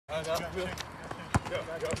That's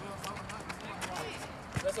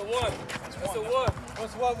a one. That's a one.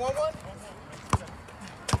 What's 1-1-1?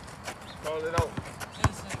 Call it out.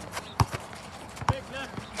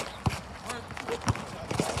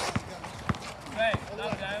 Hey,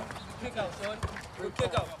 knock down. Kick out, son. Good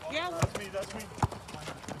kick out. Yeah. That's me, that's me.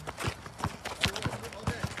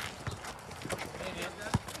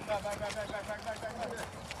 Back.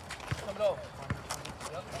 Come it over.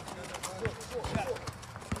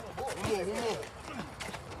 One more.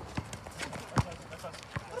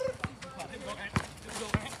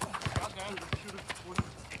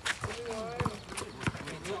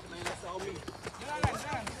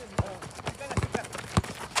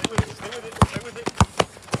 Stay with it.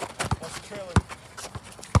 Watch the trailer.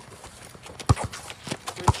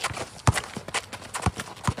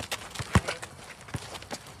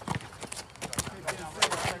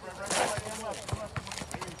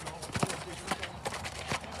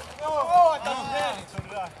 Oh, I thought you had it. So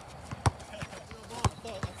did I.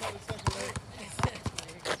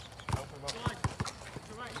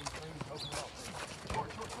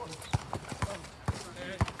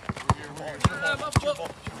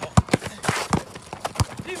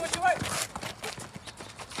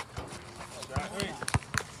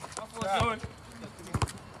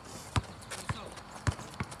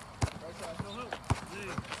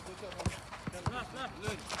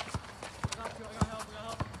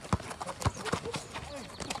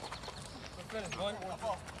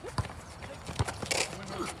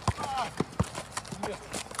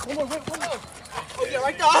 One more. Oh, yeah,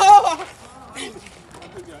 right there. Oh!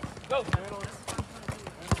 Go.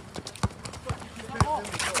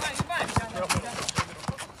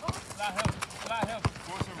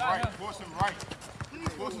 Force him right.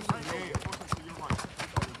 Force him to your right.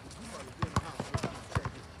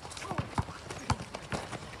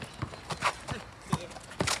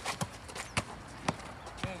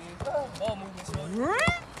 Ball movement, son.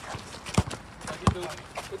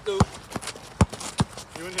 Good dude.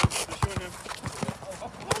 You and him. Just you and him.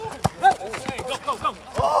 Hey, go.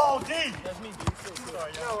 Oh, D! That's me, D.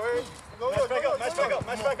 Sorry, yeah. Match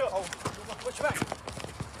back up. Push back.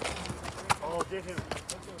 Oh, get him.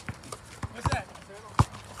 What's that?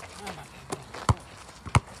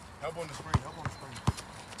 Help on the spring.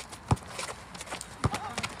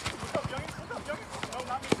 Look up, youngin. No,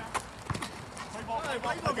 not me now. Play ball.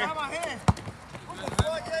 Why you gonna grab my hand?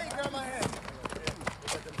 Yeah, you grab my hand.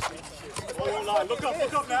 Oh, line. Look up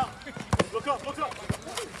now. Look up.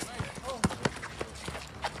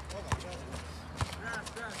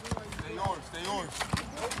 Stay yours.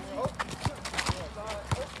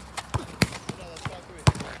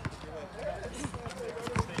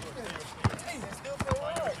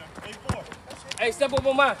 Hey, step up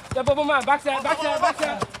on mine. Backside.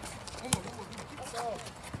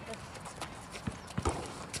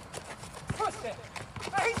 Push that.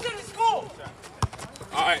 Hey, he's in the school.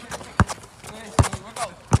 All right.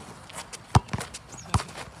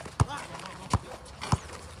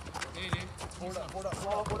 Hold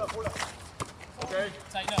up. Okay.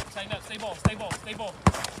 Tighten up. Stay ball.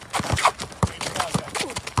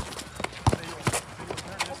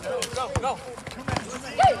 Go. You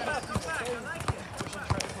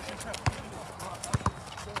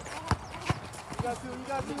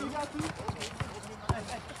got to.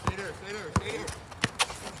 Stay there. There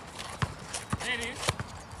it is.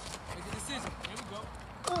 Make a decision. Here we go.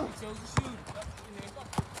 He chose the shoot.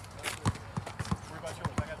 Worry about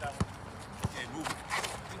yours. I got that one. Yeah, move it.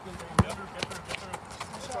 Get through.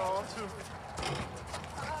 That's all, too.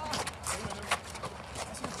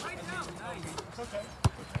 It's okay.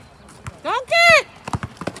 Donkey!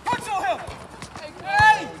 Punch on him.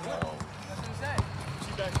 Hey! That's what he said.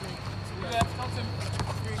 She back screen. Yeah, talk to him.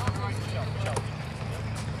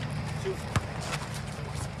 Shoot.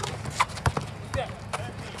 Yeah.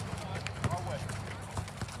 Our way.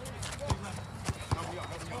 Help me up.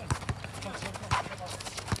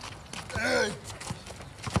 Hey!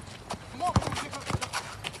 Come on, pick up.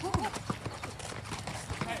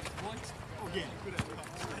 Hey, boys. Oh, yeah. Good at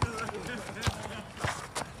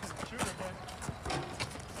Shooter, man.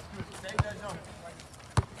 Save that zone.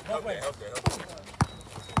 Okay.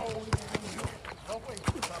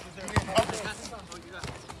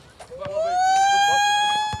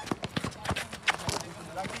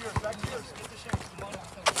 Back to yours. Get the shake.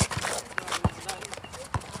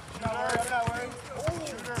 I'm not worried.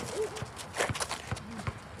 Shooter.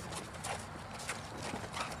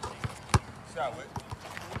 Shot with.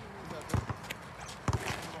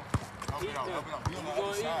 Help it out. Be on the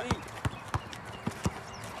other side.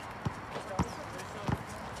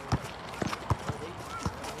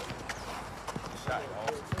 Shot,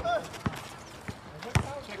 y'all.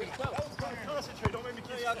 Concentrate, don't make me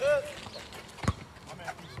kiss. Y'all good? My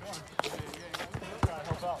man keeps scoring. Trying to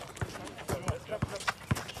help out.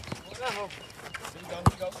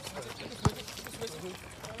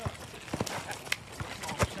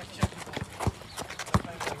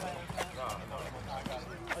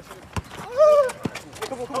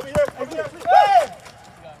 Come here. Hey!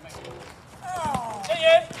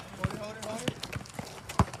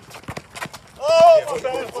 Oh, my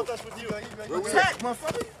bad. I thought that's with you. Attack,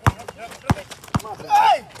 motherfucker.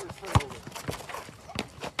 Hey!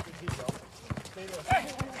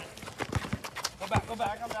 Go back. I'm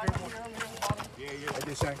back. Yeah. I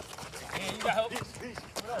did, Shane. Yeah, you got help. Peace.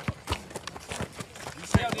 You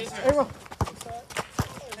see how this is? Hey, bro.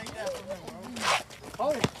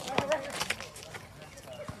 Hold it.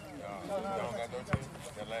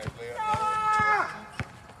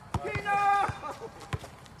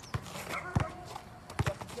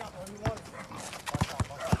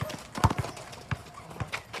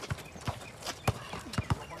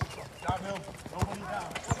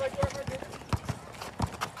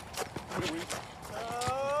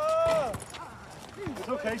 It's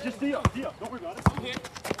okay, just D up. Don't worry about it. I'm here.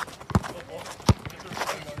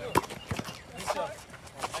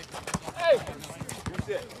 Hey!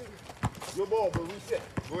 Reset. Your ball, bro. Reset.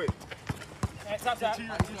 Go ahead. Hey, top. By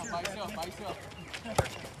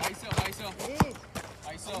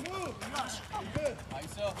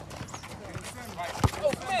yourself. Right.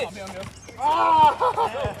 Oh, finish! I'm here.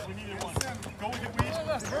 Yeah, we needed one. Go with it, Weez.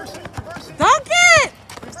 Reverse it. Dunk it!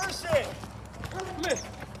 Reverse it. Go ahead.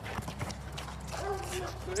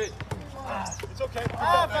 It's okay.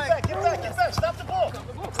 Get back. Stop the ball. Stop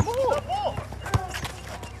the ball.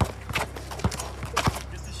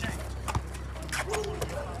 Get the shake.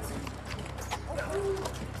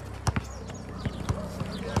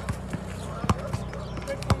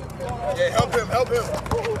 Yeah, help him.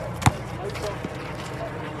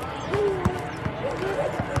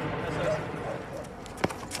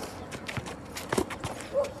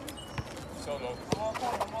 So low.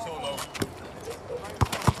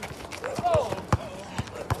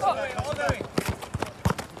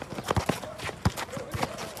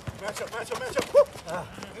 Match up. Woo.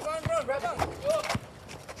 Run, grab on.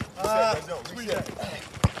 Squeeze that.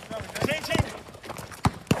 Change.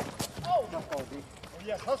 Oh,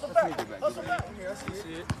 yes. Hustle back. Yeah, I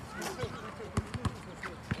see it.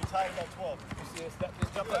 He's tied about 12.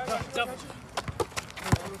 Jump.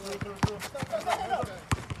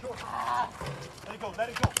 Let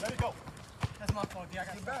it go. That's my fault, I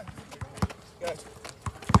got you back.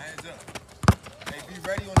 Hands up. Hey, be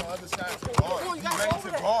ready on the other side to guard. Be ready to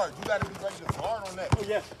guard. You gotta be ready to guard on that. Oh,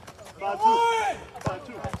 yes. 5-2.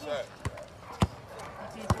 That's right.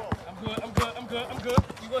 15-12. I'm good.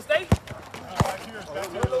 You gonna stay? Back here.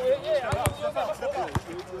 Yeah. Step out.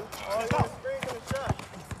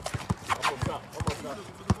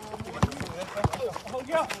 Hold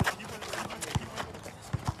you up. Back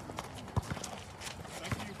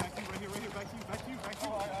to you. Right here. Back to you.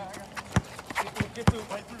 Get through.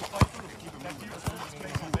 Fight through. Back to you.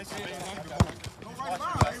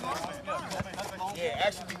 Yeah,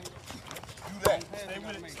 actually, do that.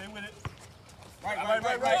 Stay with it.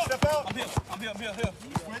 Right. Step out. I'm here.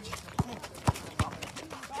 Switch.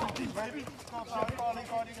 Baby.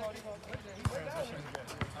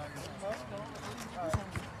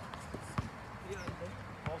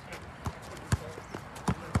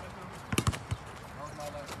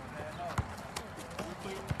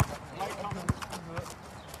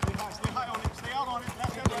 Stay high on it. Stay out on it.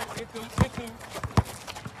 That's it. Get through.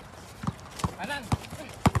 Anan.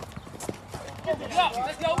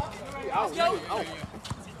 Let's go. Let's go.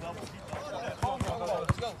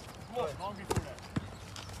 Long before that.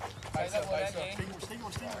 Stay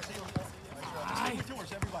yours,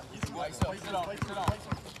 everybody.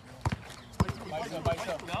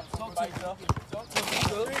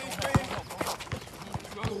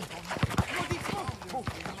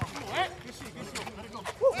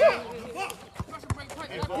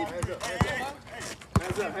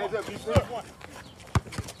 Hands up, be free.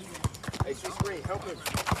 Hey, she's screen, help him.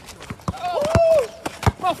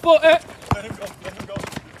 My foot, Let him go.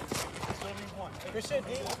 Still need one. Good shit, D.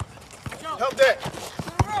 Help that.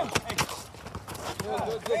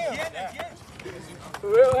 Again. For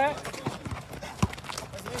real, man?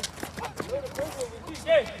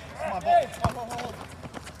 Come on, ball.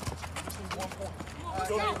 Just need 1 point.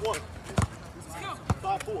 Still need one.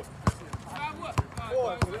 5-4.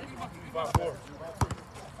 5-4.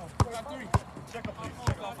 Check up, please.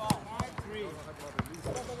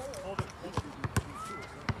 Hold it.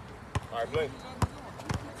 All right, Blake.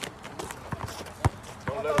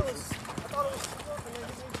 Don't let him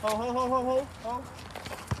Ho.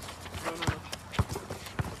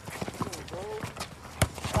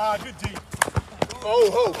 Ah, good D.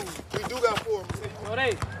 Oh, we do got 4. Yo,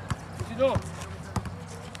 Ray, what you doing?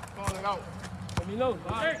 Calling out. Let me know.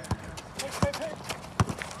 Hey.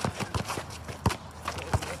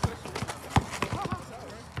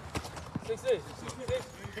 Six.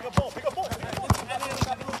 Pick up ball.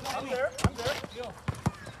 I'm there. Yo.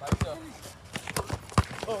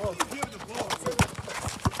 Oh. Give the ball.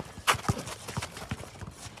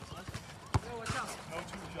 Yo, watch out. No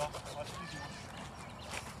twos, y'all. Watch these ones.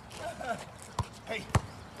 Hey.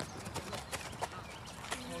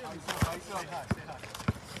 Stay high.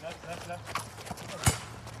 Left.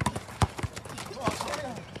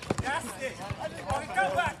 That's it. Go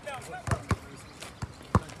back now.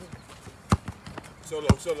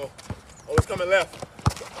 Solo. Oh, it's coming left.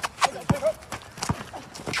 Oh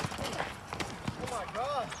my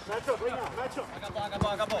God. Match up. I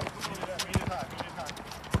got ball. Meet it high.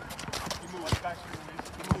 You move. Back to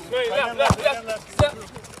you. Hey, left. Step.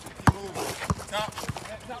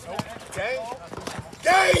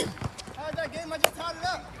 Game! How's that game? I just tied it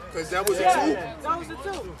up. Because that was a 2. That was a 2.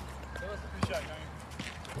 Good shot,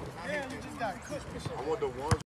 Damn, you just got cooked. I want the 1.